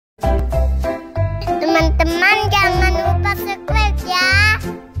teman-teman, jangan lupa subscribe ya.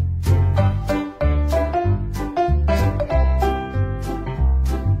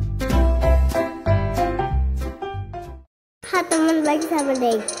 Hai teman, bagi sama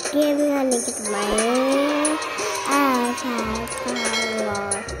deh game yang kita main Shafa.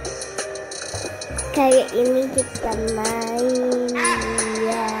 Kayak ini kita main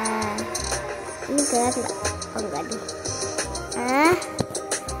ya. Ini gerak nggak? Oh enggak deh.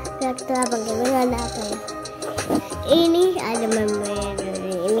 Gerak bagaimana, ada apa ya? Ini ada memori.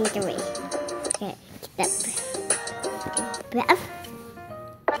 Ini coba. Kayak kita berapa?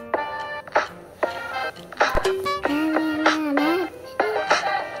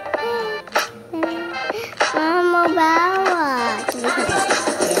 Mau bawa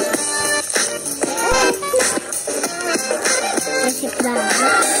asik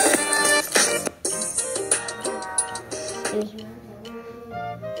banget ini.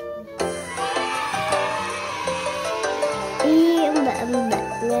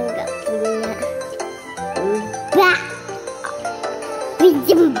 Mbak-mbaknya nggak punya mbak,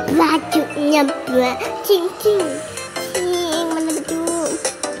 pinjem bajunya mbak. Cing mana betul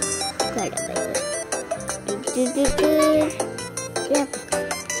nggak ada baju. Ya,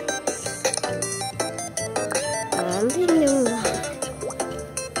 ambil dulu.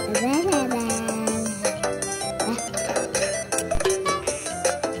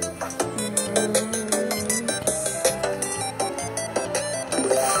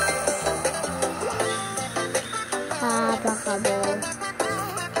 Apa kabar?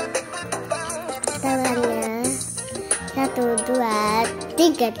 Tangannya 1, 2,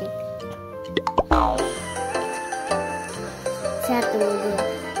 3. 1, 2,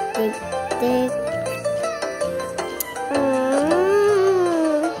 tik.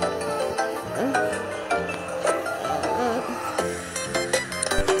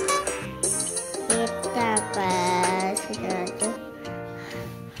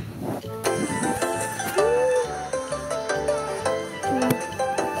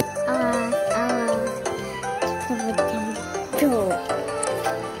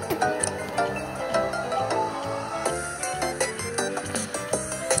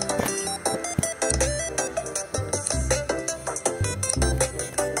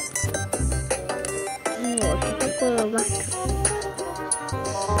 Kita pas itu.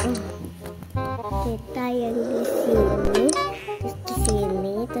 Kita yang di sini, terus di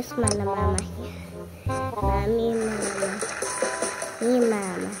sini, terus mana mamanya? Ini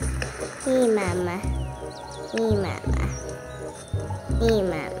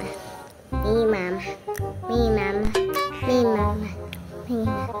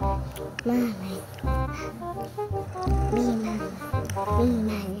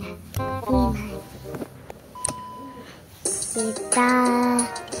kita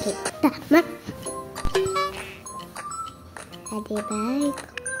mak ada baik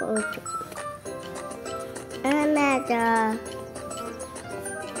kok ada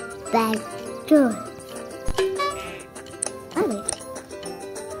baju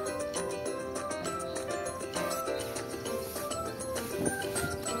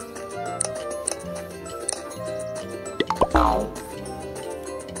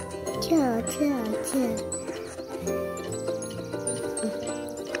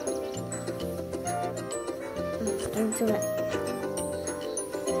apa coba.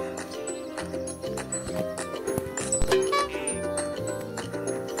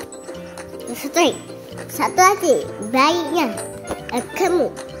 Satu aja baiknya.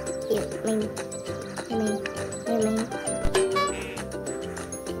 Kamu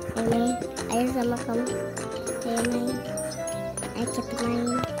main. Ayo sama kamu. Main. Ajak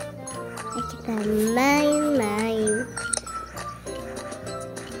main.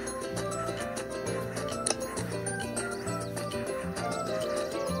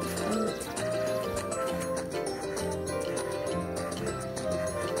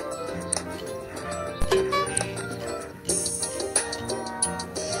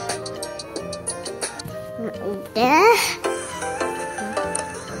 Udah.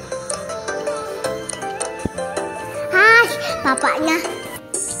 Hai, bapaknya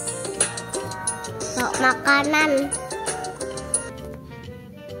bawa makanan.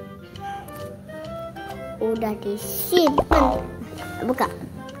 Udah disimpan. Buka.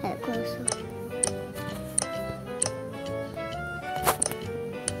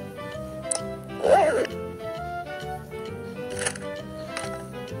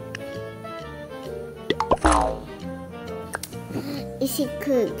 Isi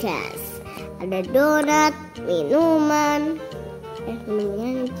kulkas, ada donat, minuman,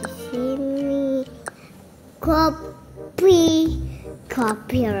 minuman di sini, kopi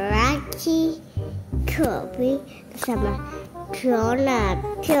lagi, kopi bersama donat,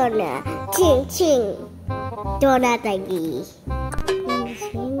 cing, donat lagi. Yang di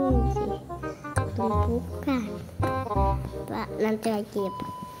sini sih tumpukan. Pak, nanti lagi ya Pak.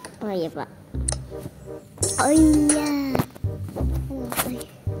 Oh iya Pak. Oh iya.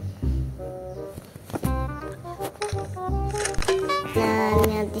 Nah,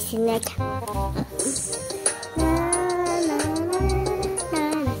 yang di sini aja.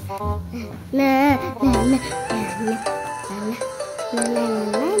 Oke,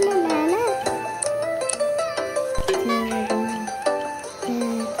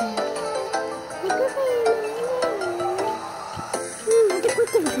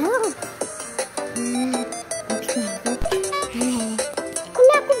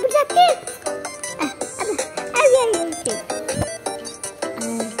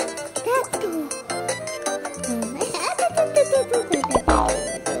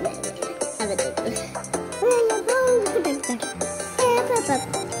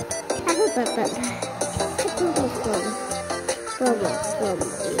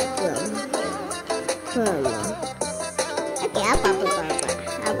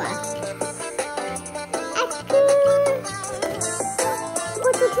 apa?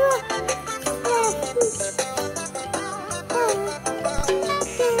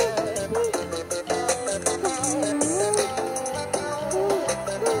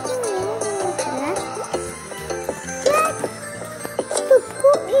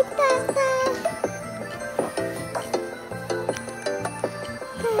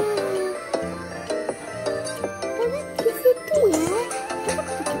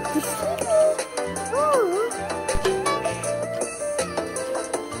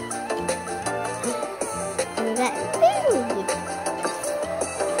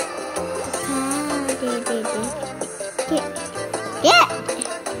 Ya,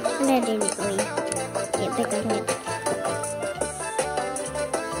 udah deh nih, oh ya, ya pegangnya.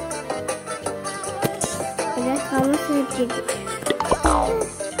 Udah kamu sedikit. Oh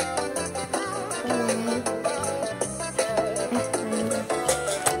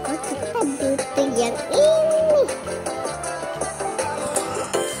kita butuh yang ini.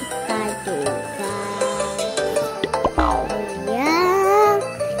 Kita juga. Oh ya,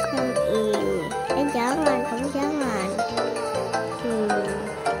 yang ini. Jangan, kamu jangan.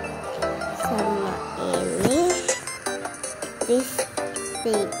 Sama ini stick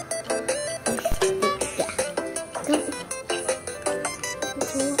ya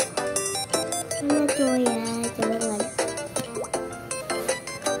mana tuh ya, jangan aku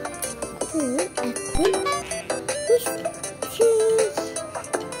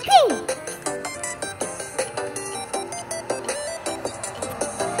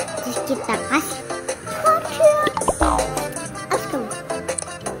terus kita kasih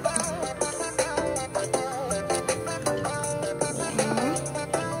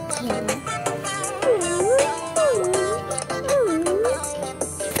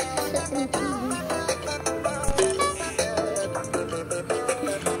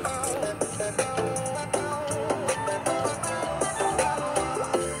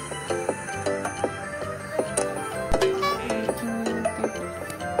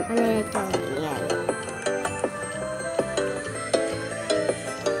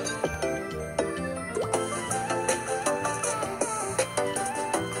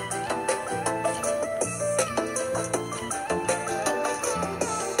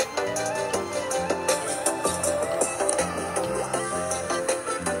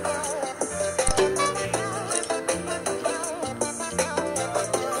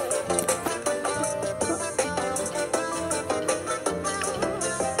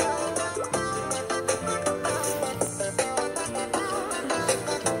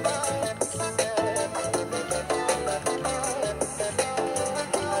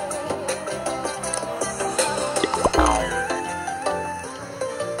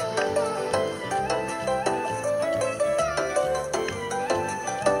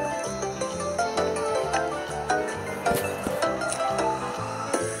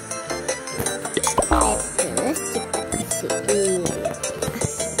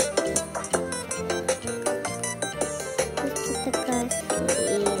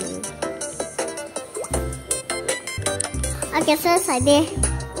Oke, selesai deh.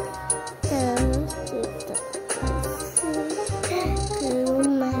 Terus kita ke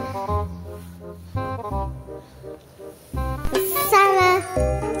rumah. Kesana.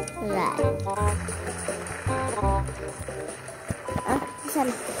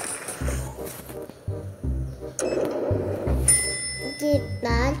 Kesana.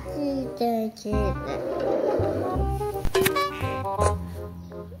 Kita.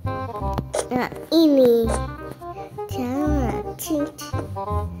 Nah ini jangan cincin.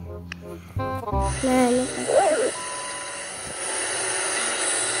 Nah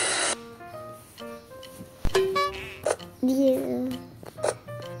ini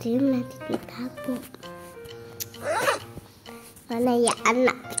dia nanti ditabung. Mana ya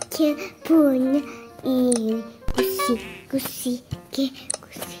anak kecil punya ini kusi ke.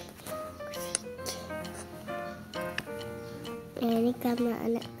 Ini karena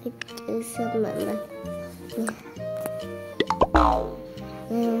anak kecil sama mamanya.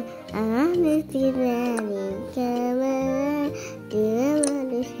 Anak tidak di kamar dia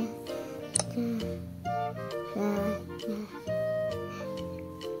manusia.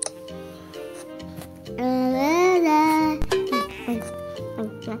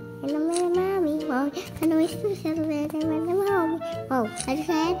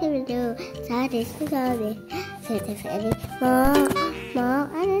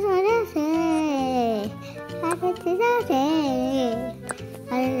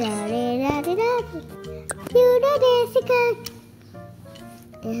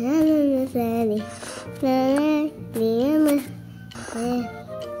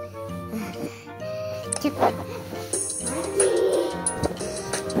 Cepat.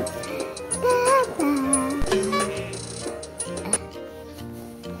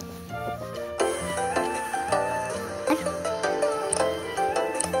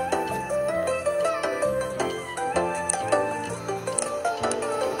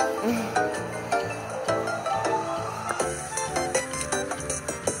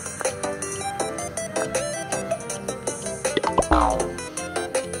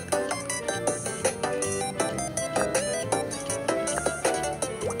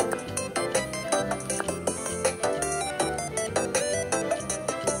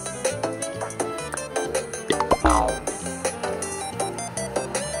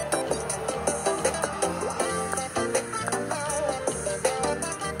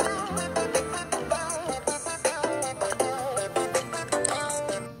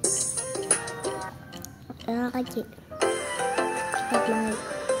 Kecil.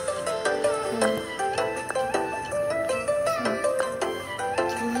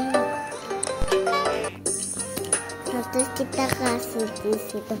 Terus kita kasih di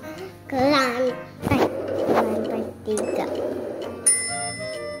situ ke lantai 3.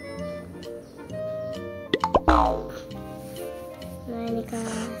 Nah ini ke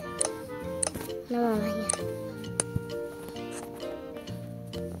namanya.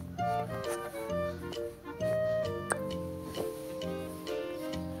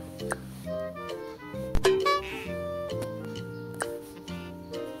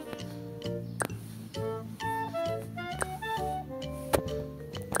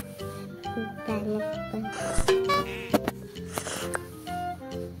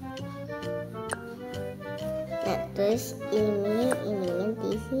 Nah, terus ininya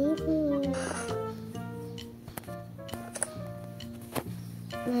di sini.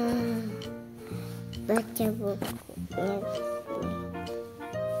 Nah, baca bukunya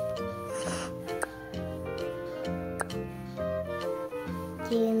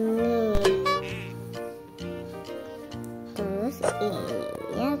gini. Terus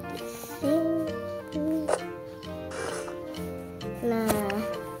ininya di sini. Nah,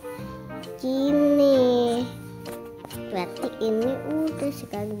 gini. Berarti ini udah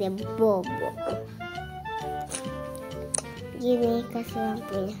sekali dia bobo. Gini kasih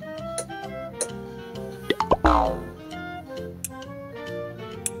lampunya.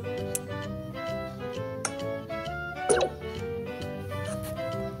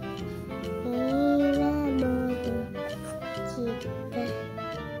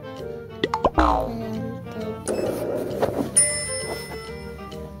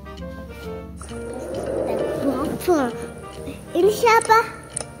 Ini siapa?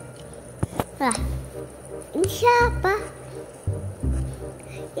 Lah, ini siapa?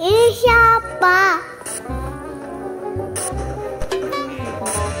 Ini siapa?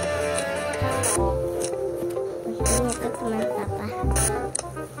 Ini ke teman papa.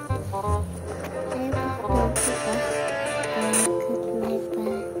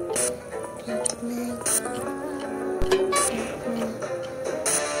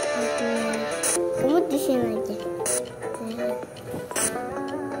 Kamu di sini aja.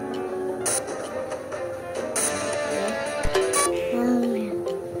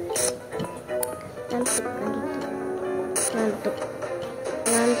 Ngantuk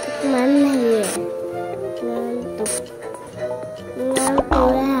mana ya? Ngantuk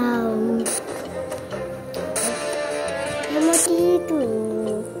kamu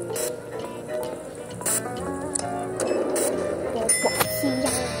tidur. Popok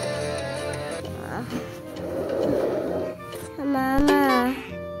siang.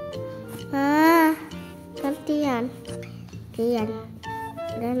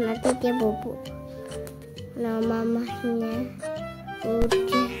 mamahnya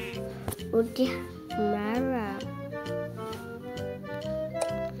udah marah.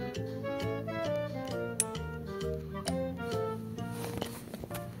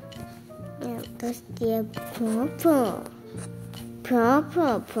 Ya, terus dia bobo.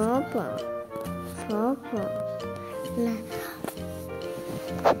 Nah,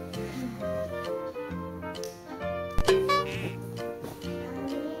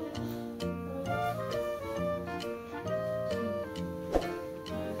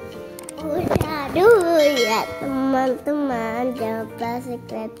 udah dulu ya teman-teman, jangan lupa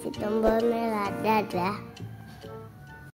subscribe di tombol merah. Dadah.